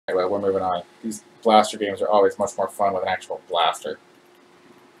we're moving on. These blaster games are always much more fun with an actual blaster.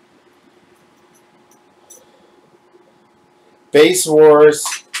 Base Wars.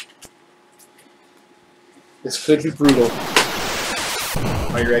 This could be brutal.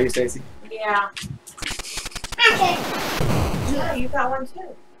 Are you ready, Stacy? Yeah. Okay. Yeah, you got one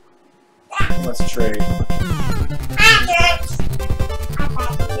too. Let's trade.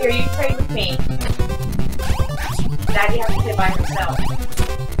 Here, you trade with me. Daddy has to play by himself.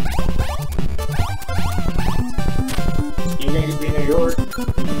 You're gonna be in New York.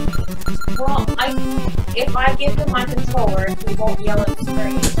 Well, if I give him my controller, he won't yell at the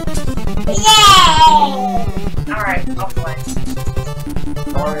screen. Yay! Alright, I'll play.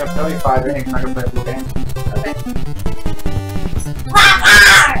 I'm only gonna play 5 innings. I'm not gonna play a full game. Okay.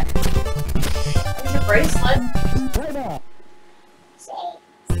 Papa! Where's your bracelet?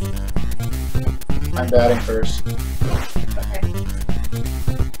 I'm batting first. Okay.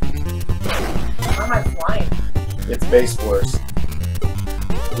 How am I flying? It's Base Wars.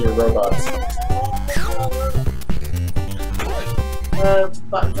 You're robots. The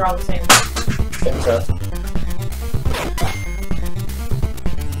buttons are all the same. Think so.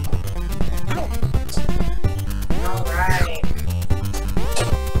 Alright.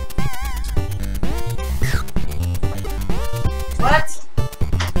 What?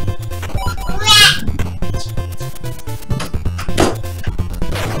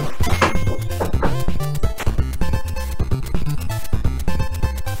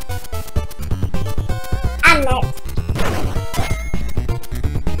 I'm next.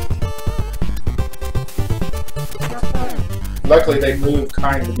 Luckily, they move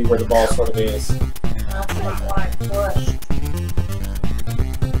kind of to be where the ball sort of is. That's not why I pushed.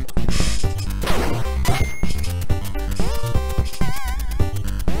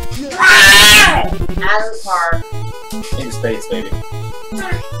 As a car. In space, baby.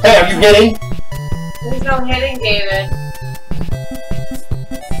 Hey, are you hitting? There's no hitting, David.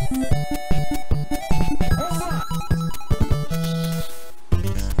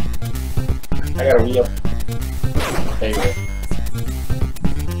 I got a wheel. There you go.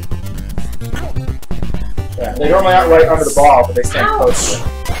 Yeah, they normally aren't right under the ball, but they stand close to it.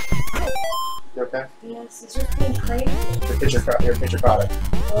 You okay? Yes, it's just being crazy. Your pitcher caught it.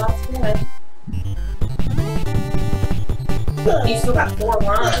 Well, that's good. You still got 4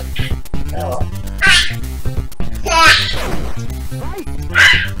 runs. Yeah, well.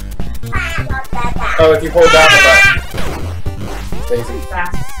 Oh, if you hold down the button. Daisy.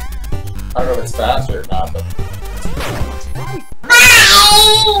 Fast. I don't know if it's faster or not, but. Bye!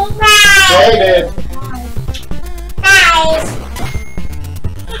 David! Nice!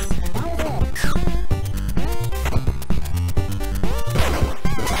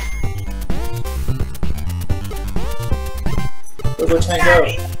 Where's which hand go?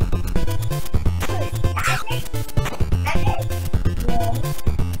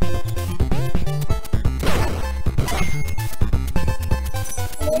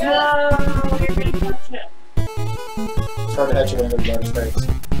 No, you're gonna touch it. It's hard to hit you when it goes down his face.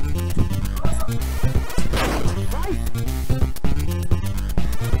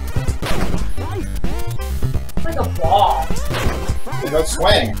 It's like a ball. You don't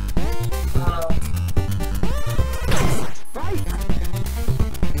swing. Oh.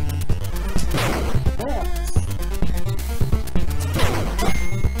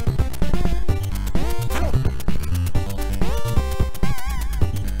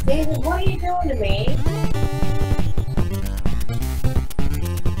 David, what are you doing to me?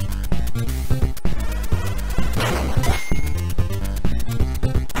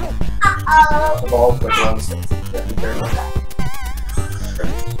 Uh-oh. The ball's like long sticks. You have to be careful.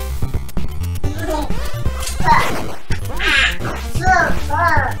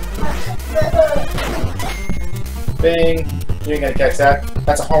 Bing! You ain't gonna catch that.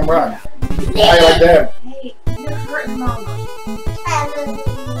 That's a home run. I like them. Hey, you're hurting Mama.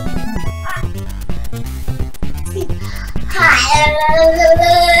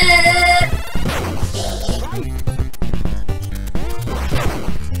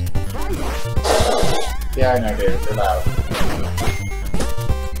 Yeah, I know, David. They're loud.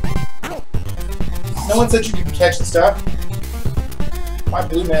 No one said you could catch the stuff. My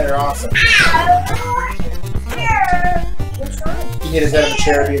blue men are awesome. What's wrong? He hit his head on the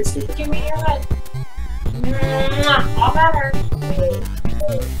chair being stupid. Give me your head. Mwah, all better.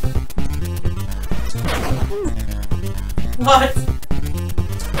 What?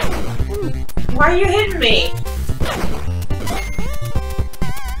 Why are you hitting me?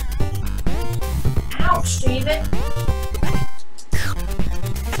 Ouch, David.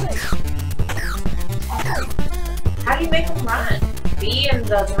 How do you make them run? B in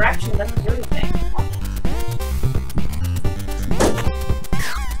the direction doesn't do anything.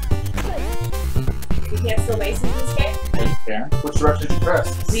 You can't still base in this game? Yeah, you can. Which direction did you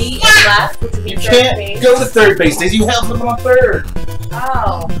press? B and left, which would be You third can't base. go to third base, Daisy. You held them on third.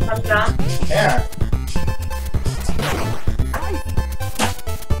 Oh, I'm done. Yeah.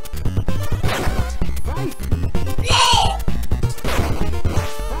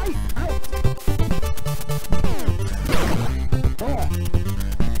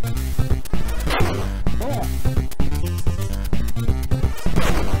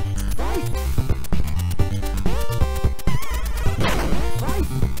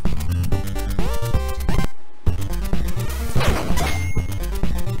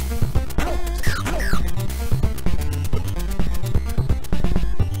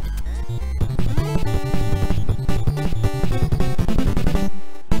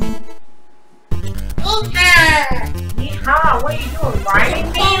 Yeehaw, what are you doing? Riding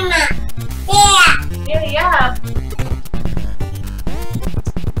me? Giddy up.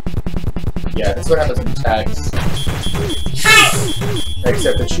 Yeah, that's what happens in tags.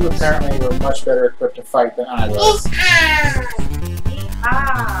 Except that you apparently were much better equipped to fight than I was.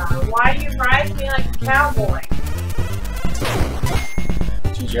 Yeehaw, why do you ride me like a cowboy?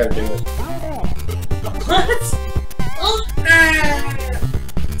 Teach you how to do it. What?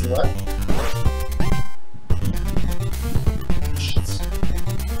 Do what?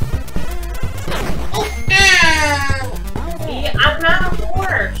 I'm not a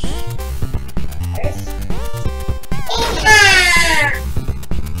horse.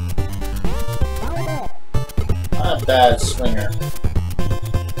 Not a bad swinger.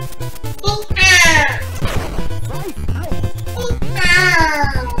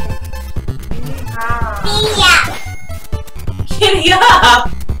 Giddy up!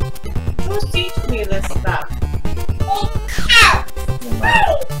 Who's teaching me this stuff?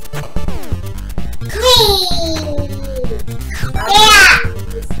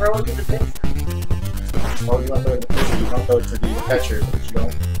 Just throw it to the pitcher. Oh, you want to go to the pitcher, you don't go to the catcher, because you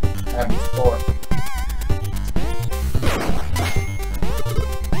don't have any support.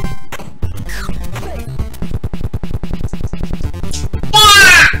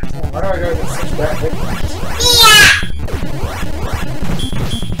 Why do I go to such bad hit?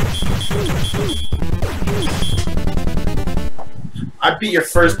 I beat your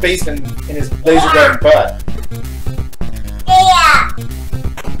first baseman in his laser gun butt.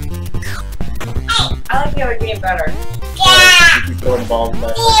 I like the other game better. You keep throwing the ball in the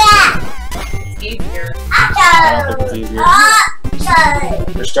back. It's easier. I don't think it's easier.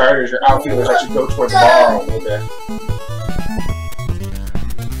 For starters, your outfielders actually go towards the ball a little bit.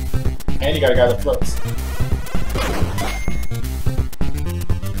 And you got a guy that floats.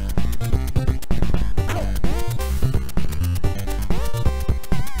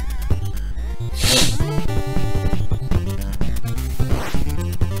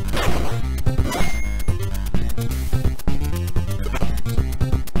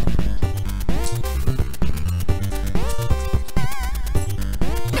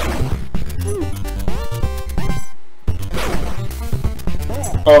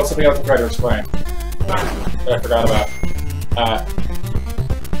 Oh, something else I tried to explain that I forgot about.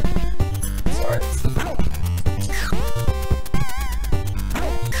 Sorry.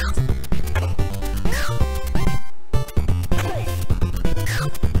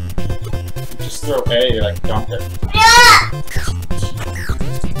 Just throw A, you like dump it.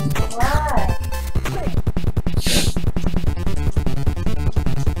 What?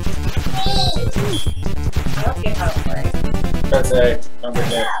 I don't get how to play. Press A, don't get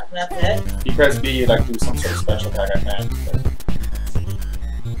hit. That's it? If you press B, you like do some sort of special attack, I think.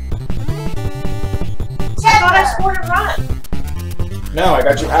 I thought I scored a run. No, I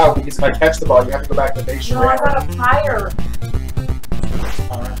got you out because if I catch the ball, you have to go back to the base. No, I got a fire.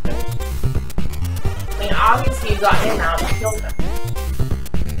 Alright. I mean, obviously you got him out and killed him.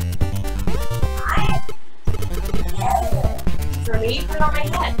 For me, put it on my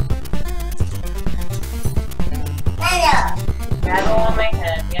head. Metal on my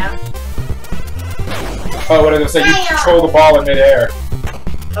head, yeah. Oh, what I was gonna say, you control the ball in midair.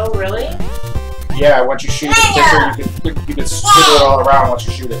 Oh, really? Yeah, once you shoot the pitcher, you can swivel it all around once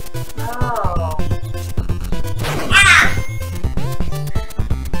you shoot it. Oh.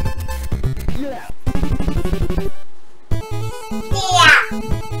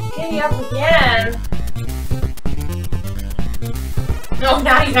 Giddy up again. No,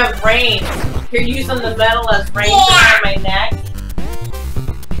 now you have rain. You're using the metal as rain around my neck.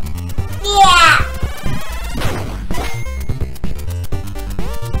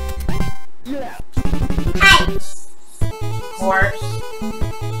 course.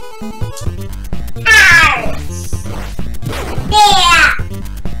 House. There.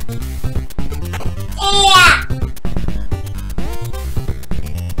 There.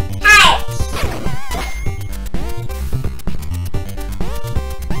 House.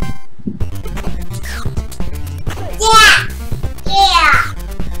 Yeah. Yeah.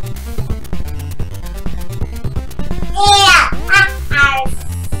 Yeah. House.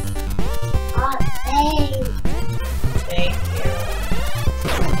 Oh, hey. Thank you.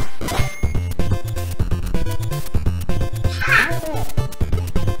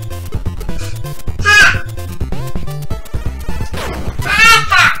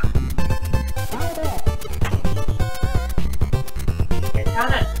 You're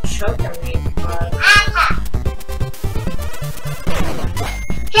kind of choking me, but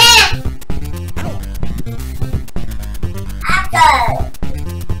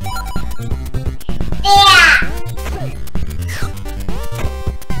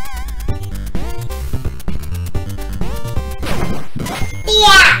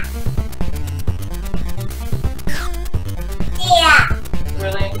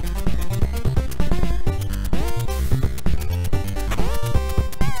really?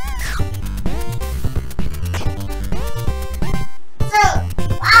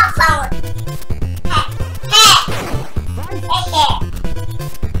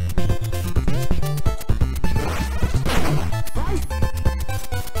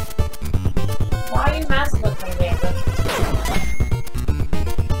 Why are you messing with me, David?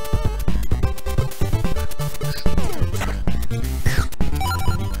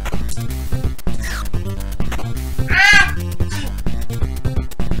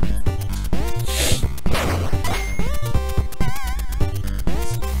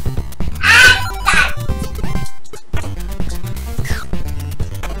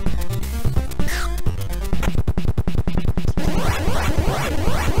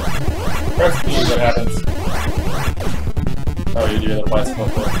 Press B, what happens? Oh, you do the bicycle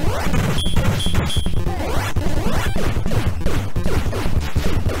flip.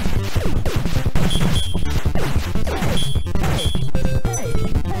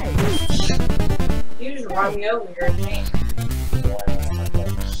 You just run me over your team.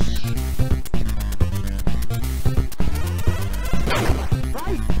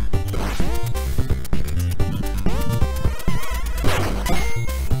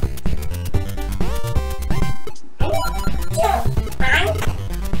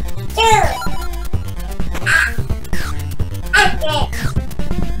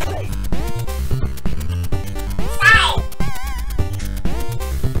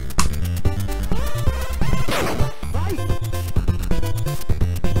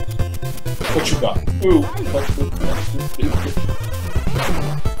 What you got? Ooh.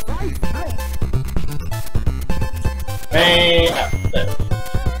 Hey, there.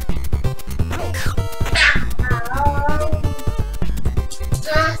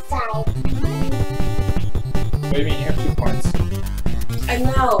 What do you mean you have 2 points? I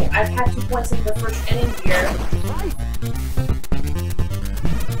know. I've had 2 points in the first inning here.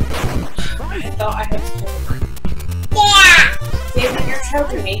 I thought I had 2. David, you're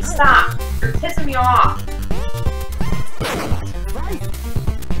choking me. Stop. You're pissing me off.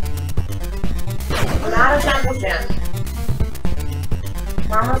 I'm not a jungle gym.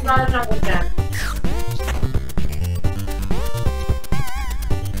 Mama's not a jungle gym.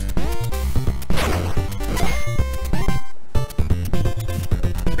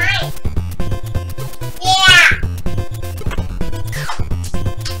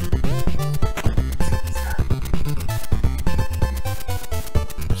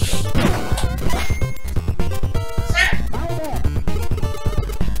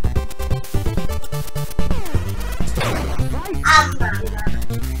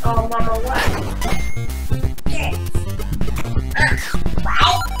 Oh, Mama, what?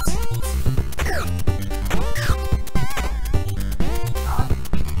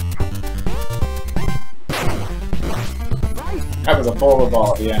 That was a bowler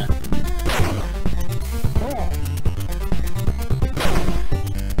ball at the end.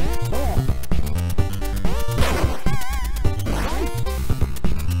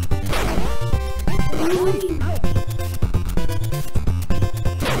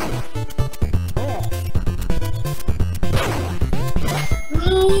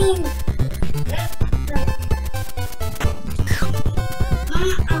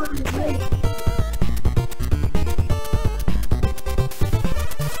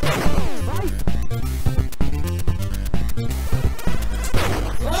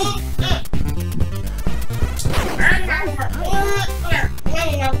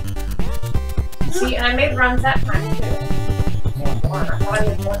 See, and I made runs that time too.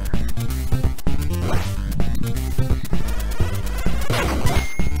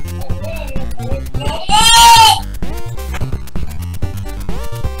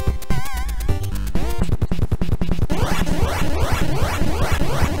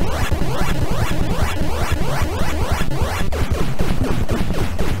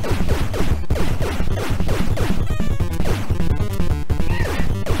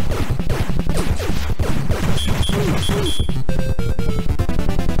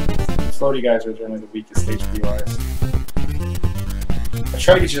 Explodey guys are generally the weakest HP wise. I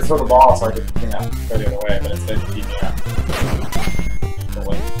try to get you to throw the ball so I could, you know, go the other way, but instead you keep me out. So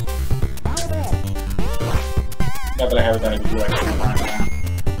wait. Not that I haven't done it before, like 3 times now.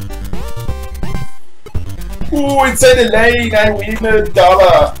 Ooh, inside the lane, I win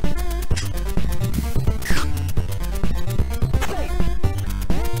 $1.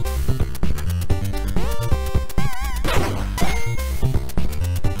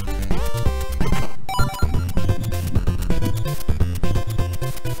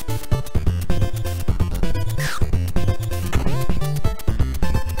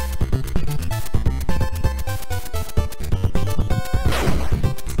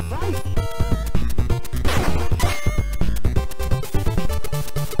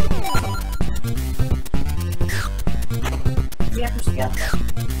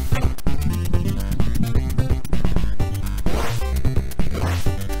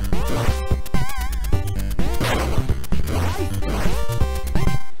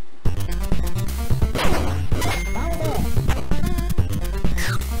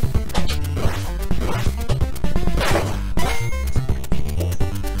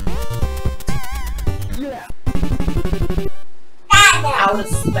 Out of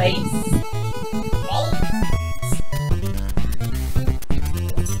space.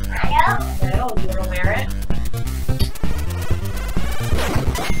 No, you wanna wear it?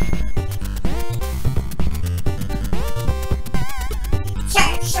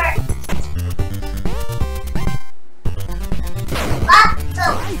 Sure. Up, go.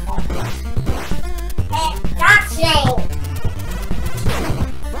 That's lane.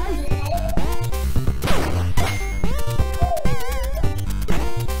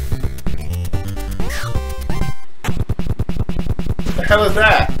 What the hell is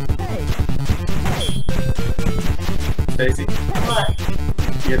that? Stacy? What?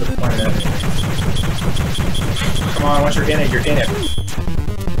 You have to point it at me. Come on, once you're in it, you're in it.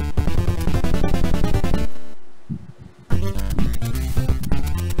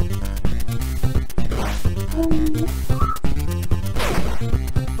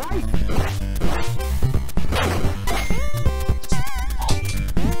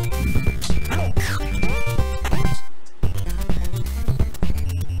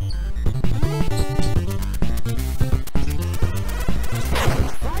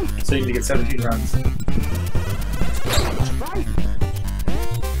 So you need to get 17 runs. You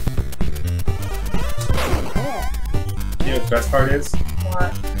know what the best part is?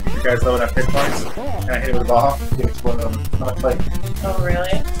 What? If you guys low enough hit points, and I hit it with a ball, you can explode on the plate. Oh,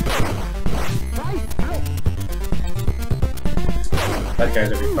 really? That guy's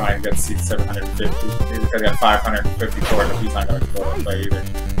gonna be fine. He got 750. He's got 554, but he's not gonna explode on the play either.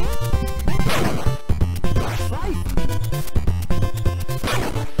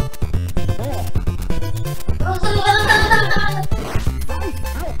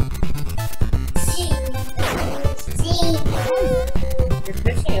 Your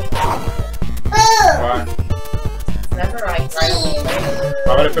pitching is awful. Why? It's never right over the plate.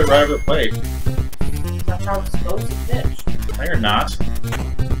 Why would I put it right over the plate? That's how it's supposed to pitch. No, you're not.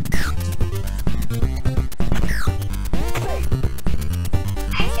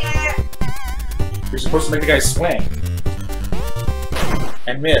 You're supposed to make the guy swing.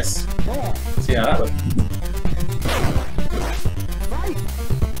 And miss. See how that looks.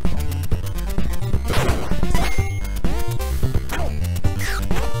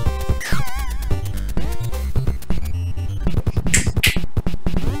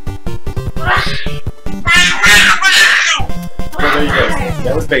 Well, there you go.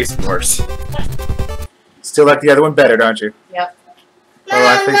 That was basic worse. Still like the other one better, don't you? Yep. Oh,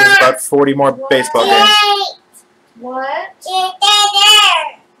 I think there's about 40 more baseball games. What?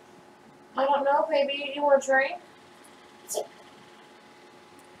 I don't know, baby. You want a drink?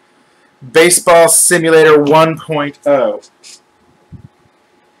 Baseball Simulator 1.0.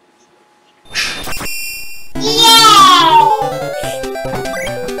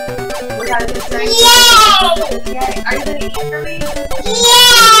 We gotta get a drink. Yay! Are you gonna eat for me?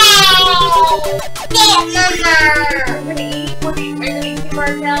 Are you gonna eat? What are you gonna eat,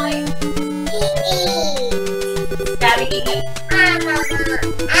 Martelli? Daddy, eat.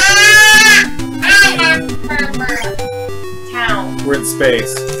 Town. We're in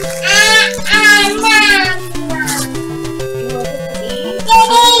space. You want to eat?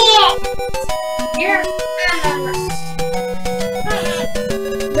 Here.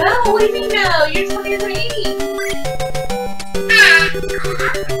 No, what do you mean no? You're just going to eat.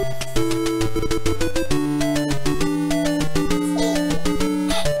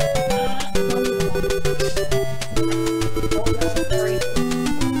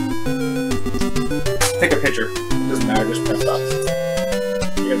 future. It doesn't matter, just press buttons.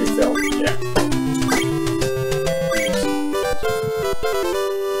 You're gonna be filled, yeah.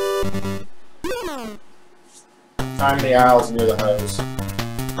 Time the owls near the hose.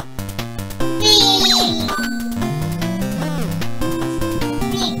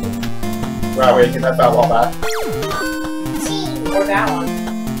 Right, wait, can that foul ball back? Or that one.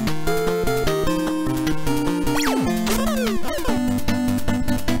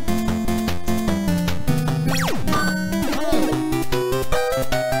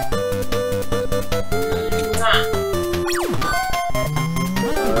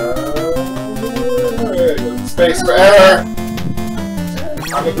 Space for error!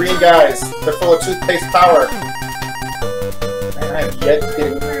 I'm the green guys. They're full of toothpaste power. Man, I have yet to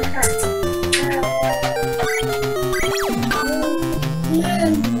get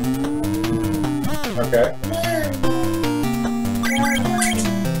Okay.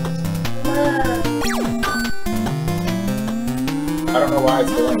 I don't know why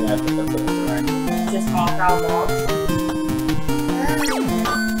it's doing that, but that's what it's doing. Just all foul balls.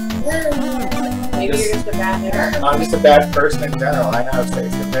 Maybe you're just a bad hitter. I'm just a bad person in general. I know it's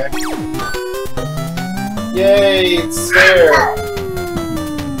face, okay? Yay, it's there!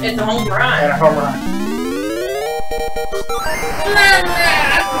 It's a home run. And a home run.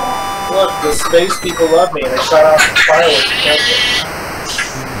 Look, the space people love me and they shot off the fireworks to catch it.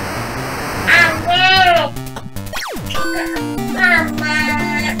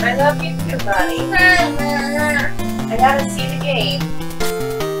 I love you too, buddy. I gotta see the game.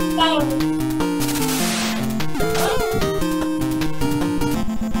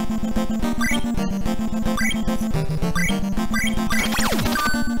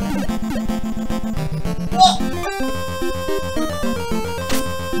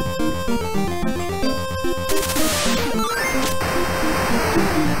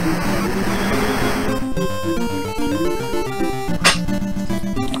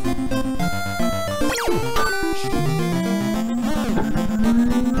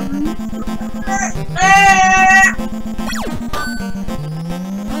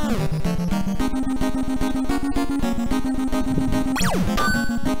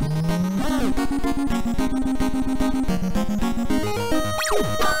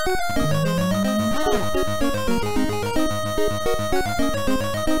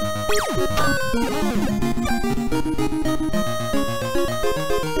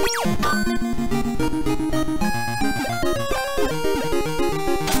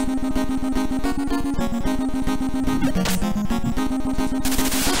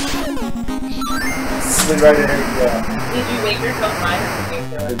 Right in here, yeah. Did you make yourself mine or did you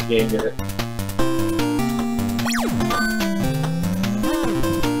do it? The game did it.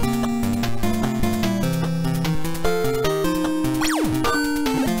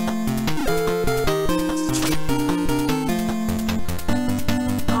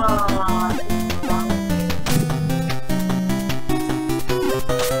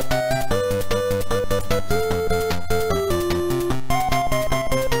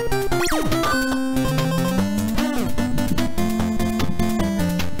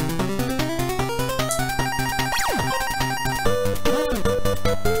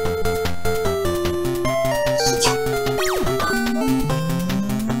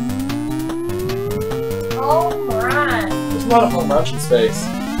 There's a lot of home runs in space.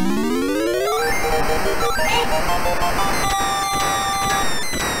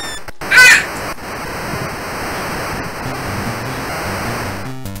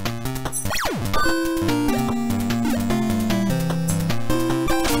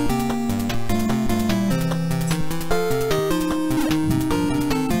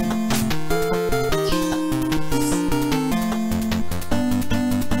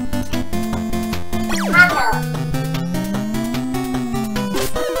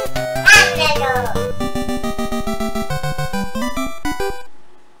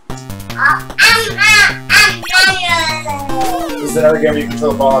 This is another game where you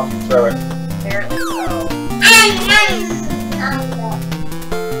control the ball and you throw it. Apparently so.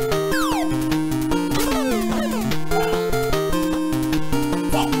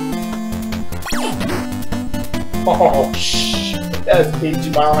 Oh, shh. That is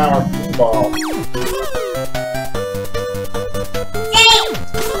 82-mile-an-hour pinball.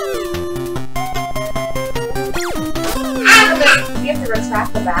 You have to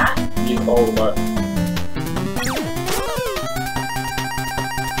retract the bat? You hold the button.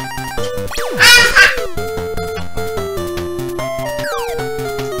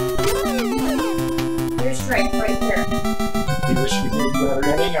 Your strength right here. Do you wish you could do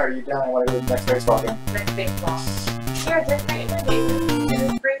another inning, or are you done and want to go to the next baseball game? Next baseball. Here, just right in my neighbor. In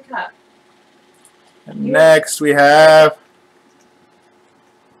the spring cup. And next we have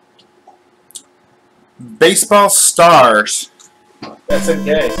Baseball Stars. That's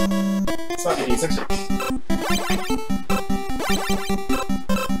okay. It's not decent.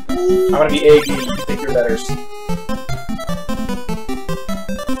 I'm gonna be A, B. You pick your letters.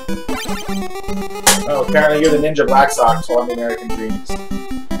 Oh, apparently you're the Ninja Black Sox while I'm the American Dreams.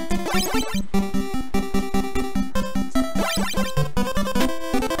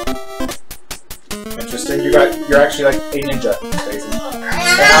 Interesting. You're actually like a ninja, basically.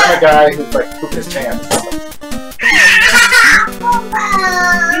 And I'm a guy who's like pooping his pants.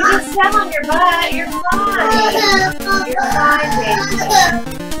 You just sat on your butt. You're fine. You're fine, baby.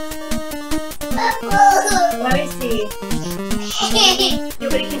 Let me see. You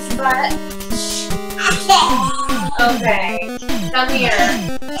want to kiss your butt? Okay. Come here.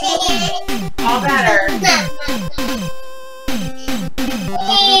 All better.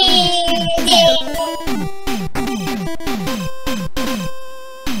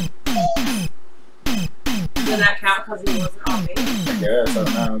 Does that count because he wasn't on me? I guess, I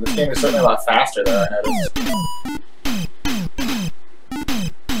don't know. This game is certainly a lot faster though, I noticed.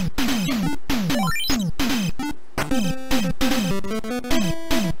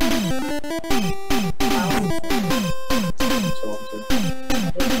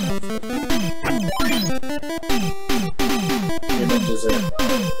 Your ninjas are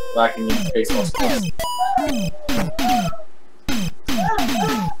lacking in baseball skills.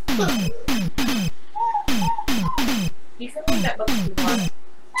 You can read that book if you want.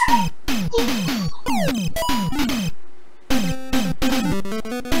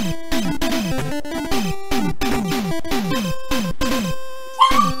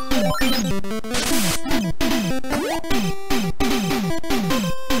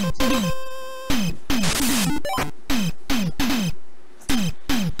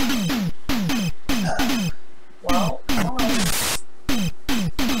 Well,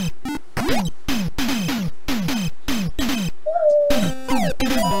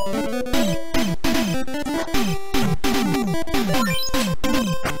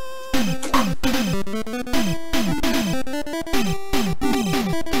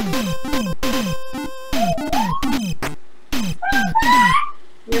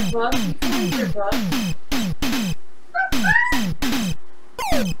 your book? You can read your book.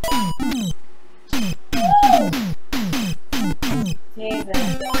 David.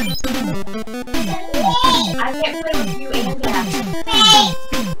 I can't play with you and Dad.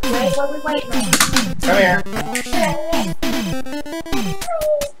 Wait. Come here.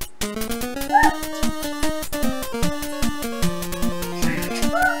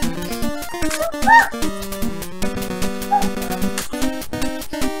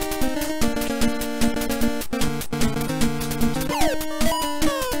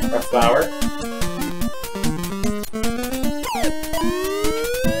 A flower.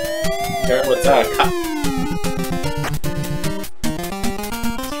 Okay, what's that?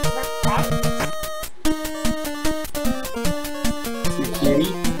 Kitty?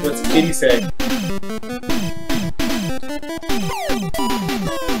 What's kitty say?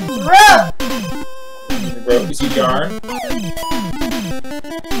 Rope. You see yarn?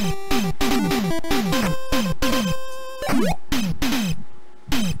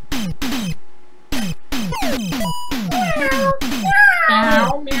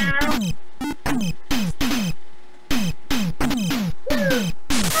 Meow, meow.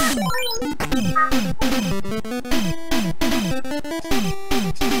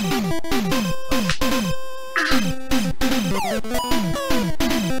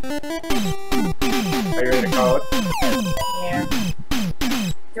 Are you ready to call it? Yeah.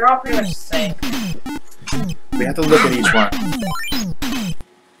 They're all pretty much the same. We have to look at each one.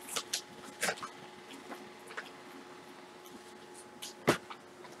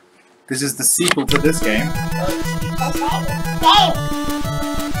 This is the sequel to this game.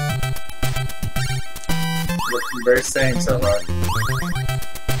 Looking very same so far.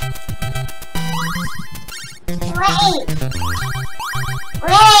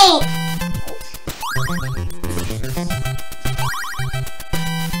 Wait!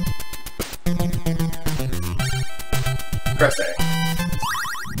 Press A.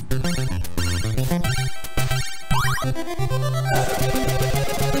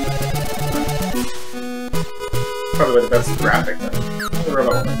 Probably the best graphic though. The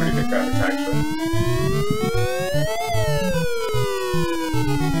robot was pretty good graphics actually.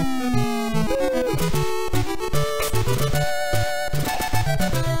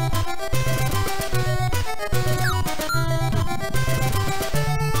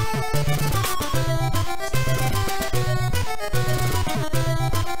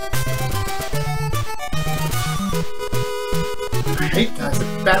 hate guys that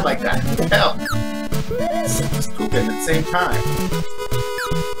are bad like that. What the hell? Just pooping at the same time.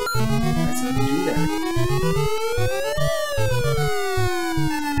 Why does he do that?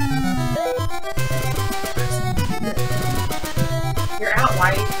 You're out.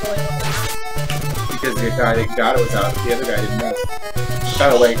 Why are you pulling up? Because the guy that got it was out, the other guy didn't know. By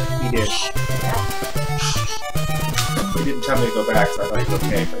the way, he did. He didn't tell me to go back, so I thought he was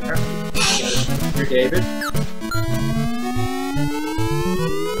okay. But apparently, you're David.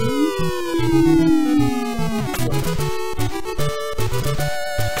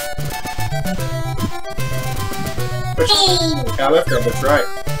 I left them, that's right.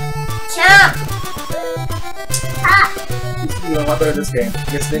 Jump. Up. You know a lot better this game. I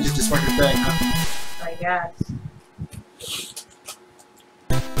guess ninjas just weren't your thing, huh? I guess.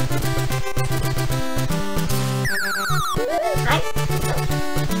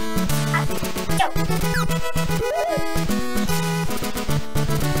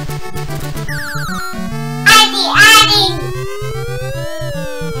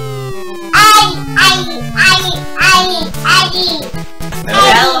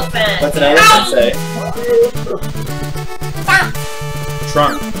 Elephant. What's an elephant say?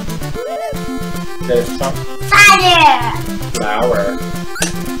 Trunk. That is trunk. Father. Flower.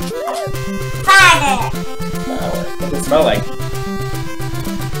 Father. Flower. What does it smell like?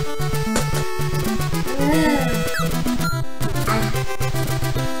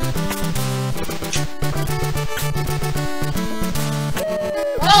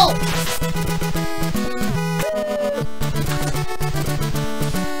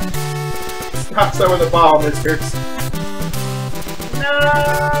 Stop some of the ball, misters. No.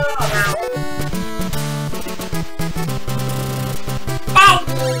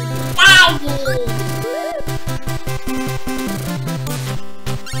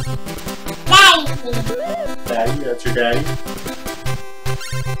 Daddy, that's your daddy.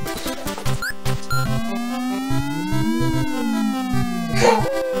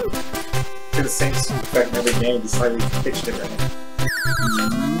 It's the same effect in every game, just slightly pitched differently.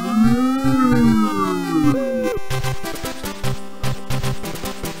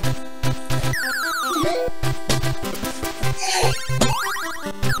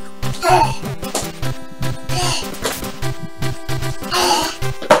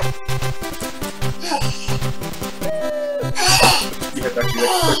 You have to actually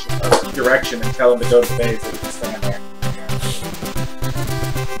push a direction and tell him to go to the base so he can stand there.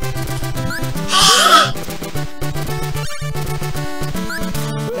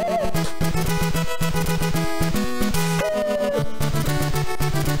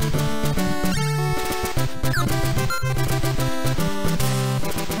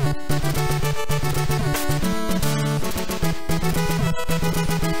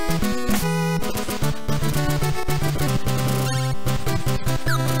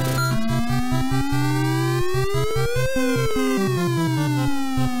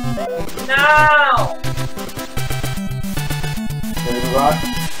 No. Ready to move on?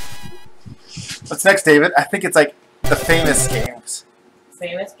 What's next, David? I think it's like the famous games.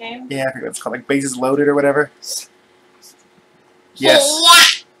 Famous game? Yeah, I think it's called like Bases Loaded or whatever.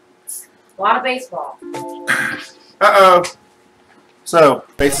 Yes. A lot of baseball. Uh-oh. So,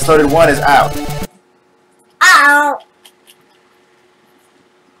 Bases Loaded 1 is out. Uh-oh.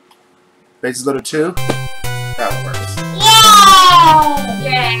 Bases Loaded 2? That one works. Yay!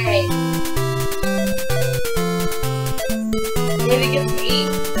 Yay. David gets to eat.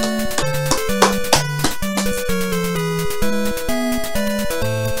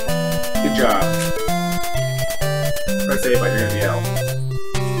 Good job. Try to say it like you're gonna yell.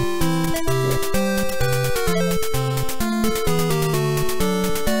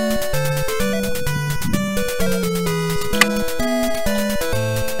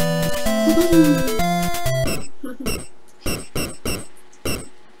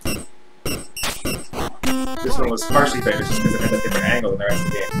 This one was partially famous just because it had a different angle than the rest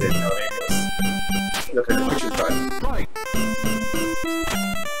of the game. It didn't know it was. Look at the picture button.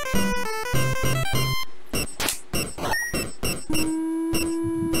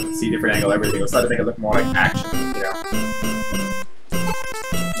 See different angle, everything. It was starting to make it look more like action, you know?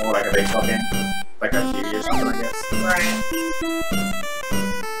 More like a baseball game. Like on TV or something, I guess. Right.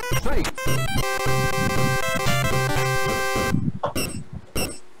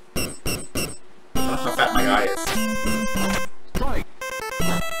 I don't know how fat my guy is.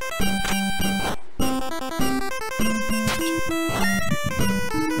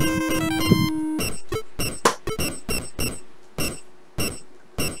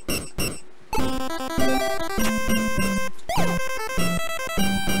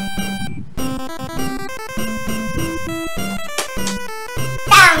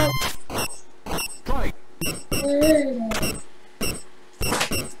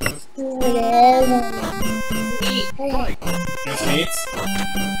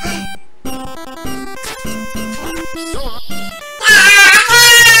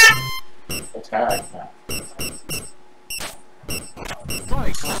 Attack.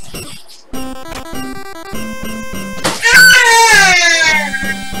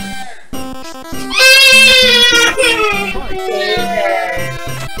 David,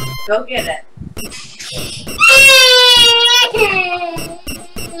 go get it.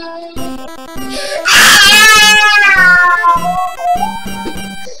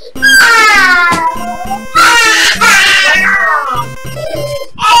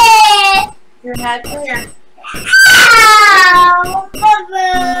 Your head, come here.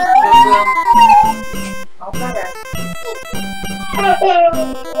 All better. It's all better.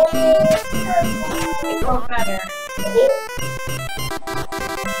 It's all better now. It's all better, baby.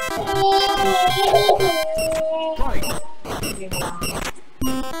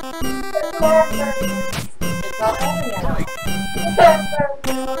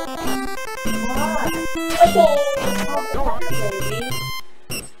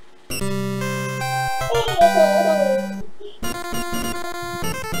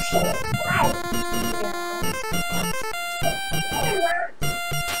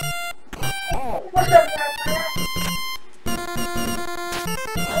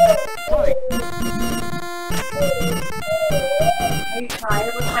 Are you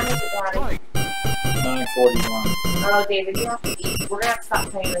tired? What time is it, Daddy? 9:41. Oh, David, you have to eat. We're gonna have to stop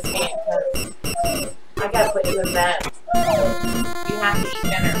playing this game because I gotta put you in bed. You have to eat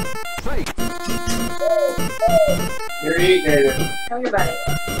dinner. You're eating, David. Come here, buddy.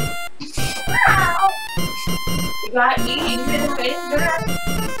 You gotta eat. You didn't finish dinner.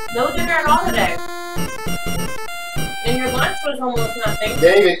 No dinner at all today. And your lunch was almost nothing.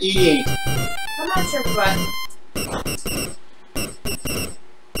 David, eat. Come on, sugar butt.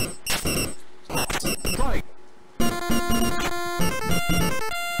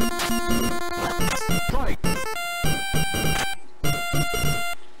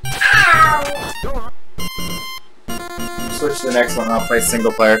 Switch to the next one. I'll play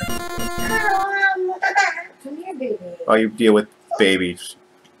single player Come here, baby. while you deal with babies.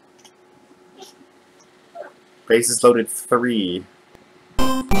 Bases loaded 3.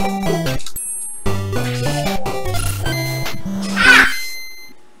 Come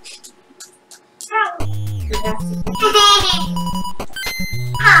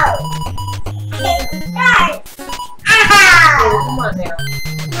on now.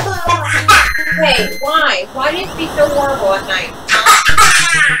 Hey, why? Why do you have to be so horrible at night?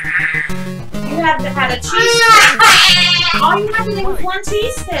 You haven't had a cheese stick. All you had to do was one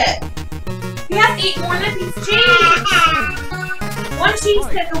cheese stick. You have to eat more than a piece of cheese. One cheese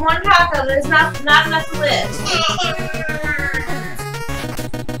stick and one taco is not enough to live.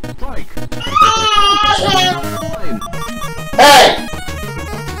 Hey!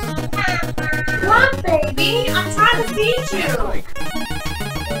 Come on, baby. I'm trying to feed you.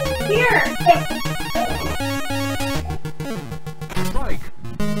 Here.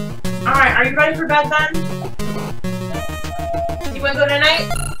 Alright, are you ready for bed then? You wanna go tonight?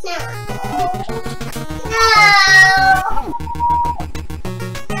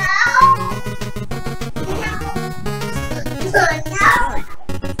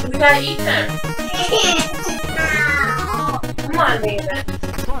 We gotta eat them. Come on, David.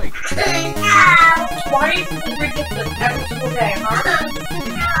 Why are you so ridiculous every single day, huh?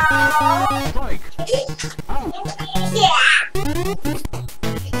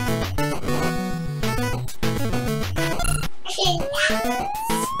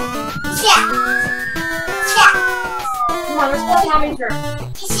 Come on, let's go Mommy's room.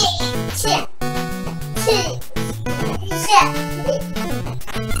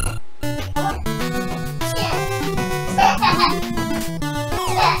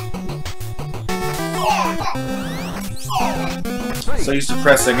 So used to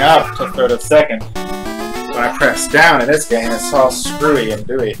pressing up to third of second. When I press down in this game, it's all screwy and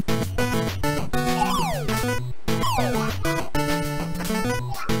dewy.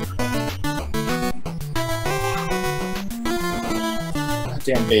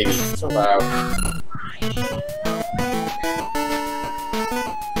 Damn baby, so loud.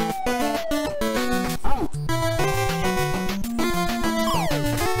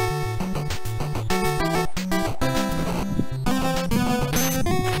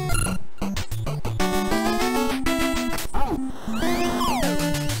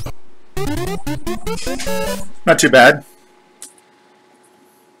 Not too bad.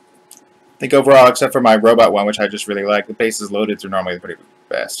 I think overall, except for my robot one, which I just really like, the bases loaded are normally the pretty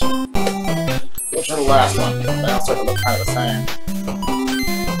best. Which are the last one? They all sort of look kind of the same.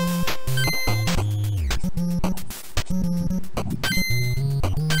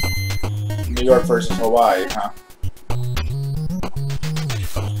 New York versus Hawaii, huh?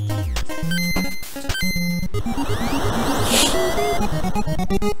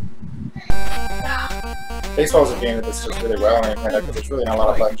 Baseball is a game that this does really well, and because there's really not a lot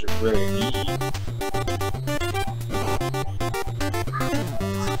of buttons you really need.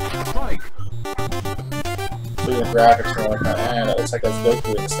 So the graphics are like, man, it looks like that's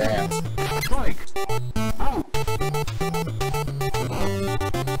Goku in the stands.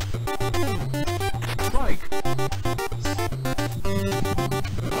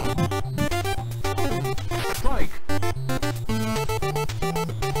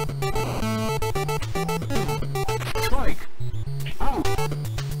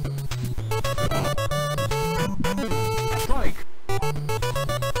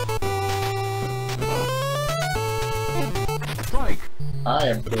 I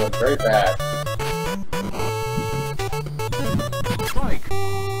am doing very bad.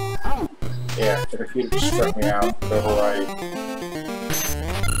 Yeah, the computer just struck me out. The Hawaii.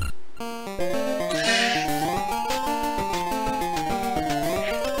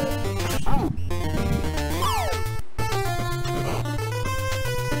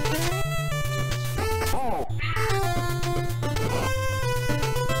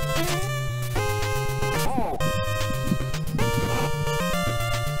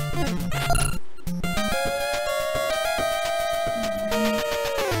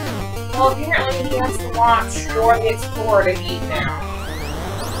 Well, apparently he has to watch Dora the Explorer to eat now.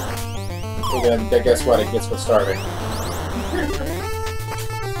 Well, then guess what? It gets what's starving.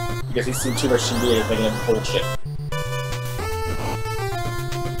 Because he's seen too much TV and making him bullshit.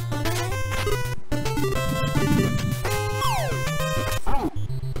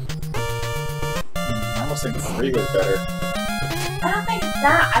 I almost think 3 was better. I don't think it's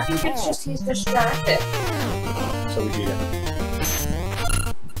that. I think it's just he's distracted. So we beat him.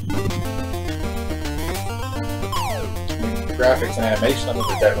 Graphics and animation, I think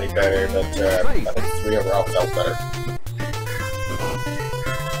are definitely better, but I think 3 overall felt better.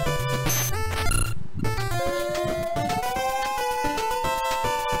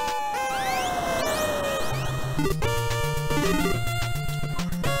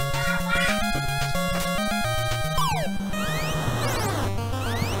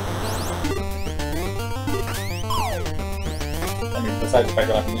 I mean, besides the fact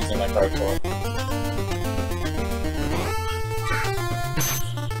that I'm using my card for it.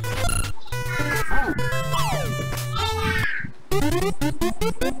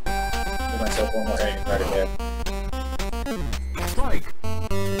 Give myself one more aim right ahead. Strike.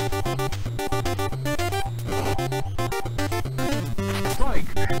 Strike.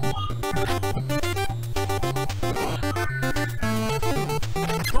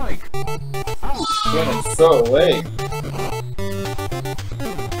 Strike. Doing it so late.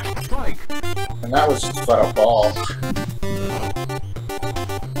 Strike. And that was just about a ball.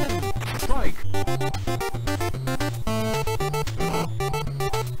 Strike.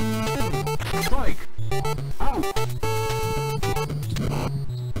 Strike. Out.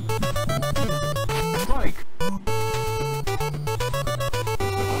 Strike.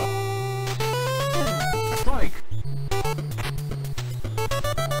 Strike.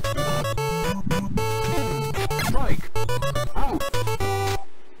 Strike. Out.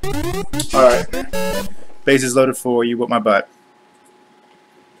 Alright. Bases loaded for you, whip my butt.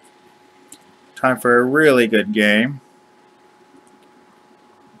 Time for a really good game.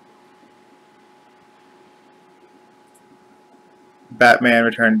 Batman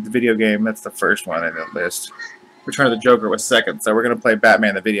Return the video game, that's the first one in the list. Return of the Joker was second, so we're going to play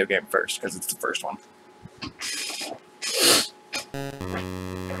Batman the video game first, because it's the first one.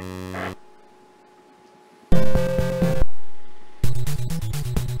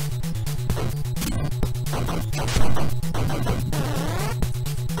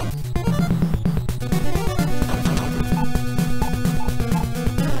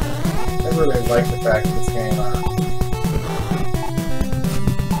 I really like the fact that this game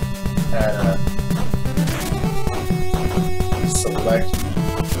had select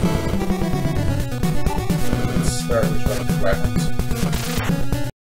start which one to weapons.